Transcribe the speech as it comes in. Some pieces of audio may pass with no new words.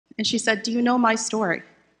And she said, do you know my story?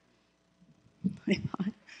 I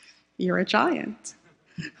thought, you're a giant,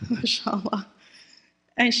 mashallah.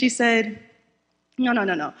 And she said,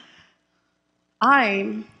 no.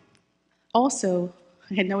 I'm also,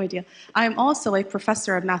 I had no idea, I'm also a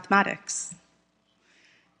professor of mathematics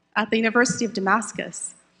at the University of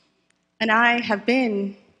Damascus. And I have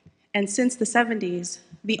been, and since the 70s,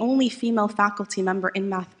 the only female faculty member in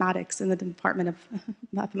mathematics in the Department of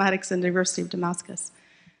Mathematics in the University of Damascus.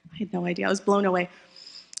 I had no idea. I was blown away,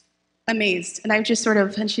 amazed. And I just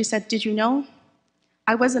and she said, did you know?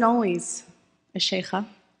 I wasn't always a sheikha.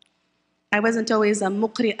 I wasn't always a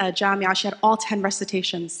muqri'a jami'a. She had all 10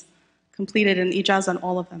 recitations completed in ijaz on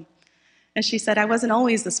all of them. And she said, I wasn't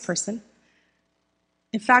always this person.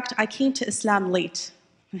 In fact, I came to Islam late.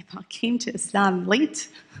 I thought, came to Islam late?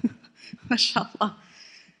 MashaAllah.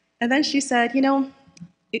 And then she said,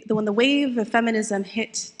 when the wave of feminism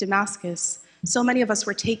hit Damascus, so many of us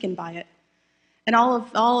were taken by it. And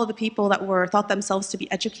all of the people that thought themselves to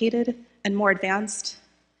be educated and more advanced,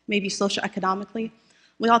 maybe socioeconomically,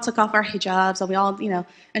 we all took off our hijabs, and we all,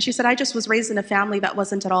 and she said, I just was raised in a family that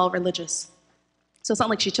wasn't at all religious. So it's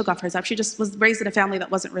not like she took off her hijab, she just was raised in a family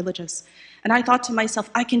that wasn't religious. And I thought to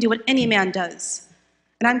myself, I can do what any man does.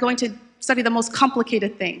 And I'm going to study the most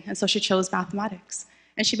complicated thing. And so she chose mathematics.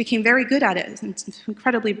 And she became very good at it. An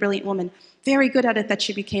incredibly brilliant woman. Very good at it that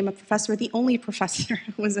she became a professor, the only professor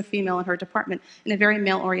who was a female in her department, in a very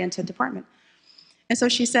male-oriented department. And so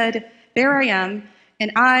she said, there I am,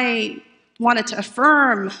 and I wanted to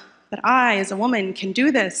affirm that I, as a woman, can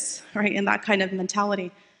do this, right, in that kind of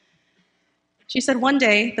mentality. She said one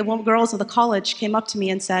day, the girls of the college came up to me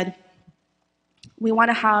and said, we want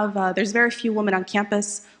to have, there's very few women on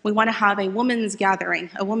campus, we want to have a women's gathering,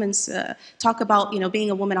 a women's, talk about, being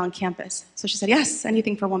a woman on campus. So she said, yes,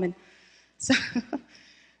 anything for women.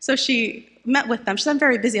 So she met with them. She said, I'm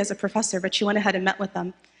very busy as a professor, but she went ahead and met with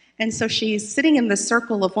them. And so she's sitting in this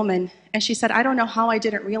circle of women, and she said, I don't know how I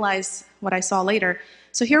didn't realize what I saw later.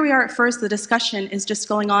 So here we are at first, the discussion is just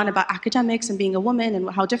going on about academics and being a woman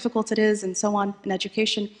and how difficult it is and so on in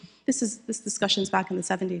education. This discussion's back in the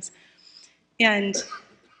 70s. And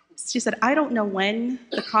she said, I don't know when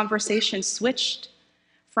the conversation switched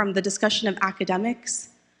from the discussion of academics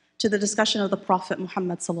to the discussion of the Prophet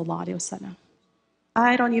Muhammad sallallahu alaihi wasallam.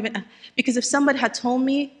 I don't even, because if somebody had told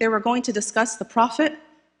me they were going to discuss the Prophet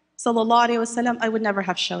sallallahu alaihi wasallam, I would never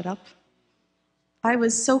have showed up. I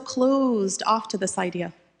was so closed off to this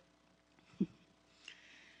idea.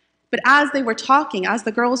 But as they were talking, as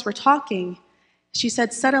the girls were talking, she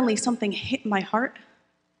said, suddenly something hit my heart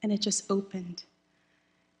and it just opened.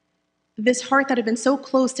 This heart that had been so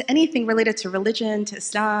close to anything related to religion, to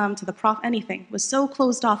Islam, to the Prophet, anything, was so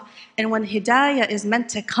closed off. And when hidayah is meant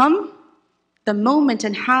to come, the moment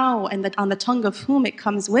and how and on the tongue of whom it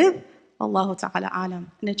comes with, Allahu Ta'ala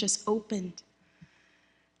alam. And it just opened.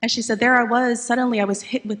 And she said, there I was, suddenly I was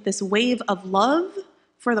hit with this wave of love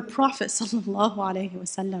for the Prophet sallallahu alaihi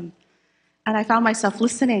wasallam. And I found myself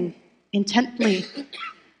listening intently.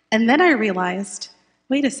 And then I realized,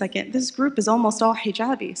 wait a second, this group is almost all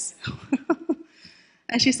hijabis.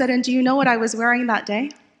 And she said, and do you know what I was wearing that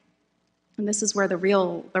day? And this is where the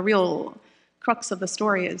real crux of the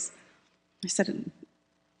story is. I said,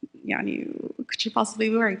 Yani, what could she possibly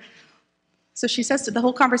be wearing? So she says, the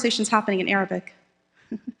whole conversation's happening in Arabic.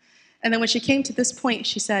 And then when she came to this point,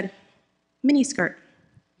 she said, mini skirt.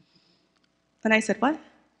 And I said, what?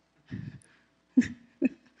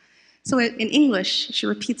 So in English, she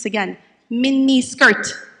repeats again, mini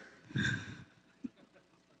skirt.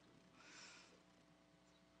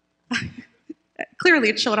 Clearly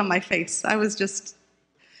it showed on my face. I was just...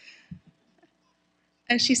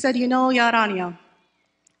 And she said, you know, Ya Rania,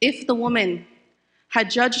 if the woman had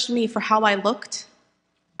judged me for how I looked,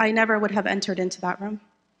 I never would have entered into that room.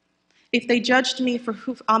 If they judged me for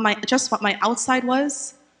just what my outside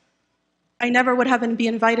was, I never would have been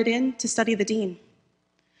invited in to study the deen.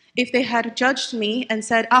 If they had judged me and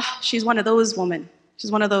said, she's one of those women,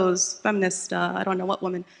 she's one of those feminist, I don't know what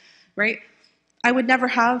woman, right? I would never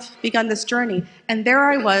have begun this journey. And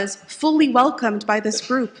there I was, fully welcomed by this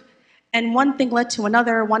group. And one thing led to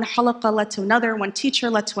another, one halaqah led to another, one teacher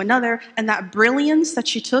led to another, and that brilliance that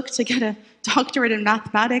she took to get a doctorate in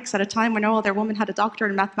mathematics at a time when no other woman had a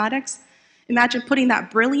doctorate in mathematics, imagine putting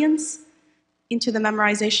that brilliance into the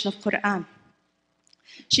memorization of Qur'an.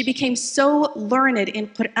 She became so learned in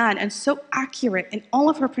Qur'an and so accurate in all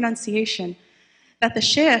of her pronunciation that the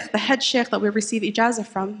sheikh, the head sheikh that we receive ijazah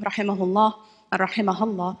from, rahimahullah, and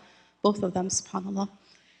rahimahullah, both of them, subhanallah,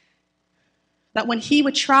 that when he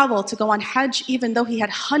would travel to go on Hajj, even though he had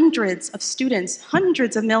hundreds of students,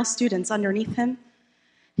 hundreds of male students underneath him,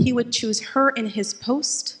 he would choose her in his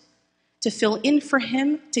post to fill in for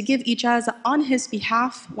him, to give ijazah on his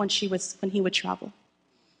behalf when he would travel.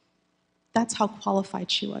 That's how qualified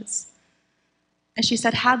she was. And she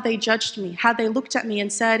said, had they judged me, had they looked at me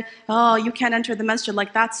and said, oh, you can't enter the masjid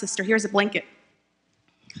like that, sister, here's a blanket.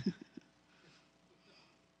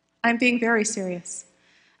 I'm being very serious.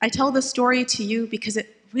 I tell this story to you because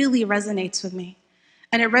it really resonates with me.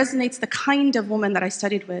 And it resonates the kind of woman that I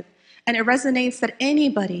studied with. And it resonates that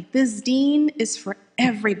anybody, this deen is for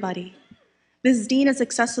everybody. This deen is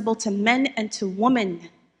accessible to men and to women.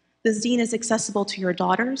 This deen is accessible to your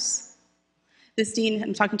daughters. This deen,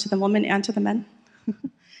 I'm talking to the women and to the men.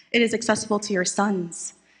 It is accessible to your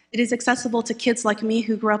sons. It is accessible to kids like me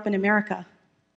who grew up in America.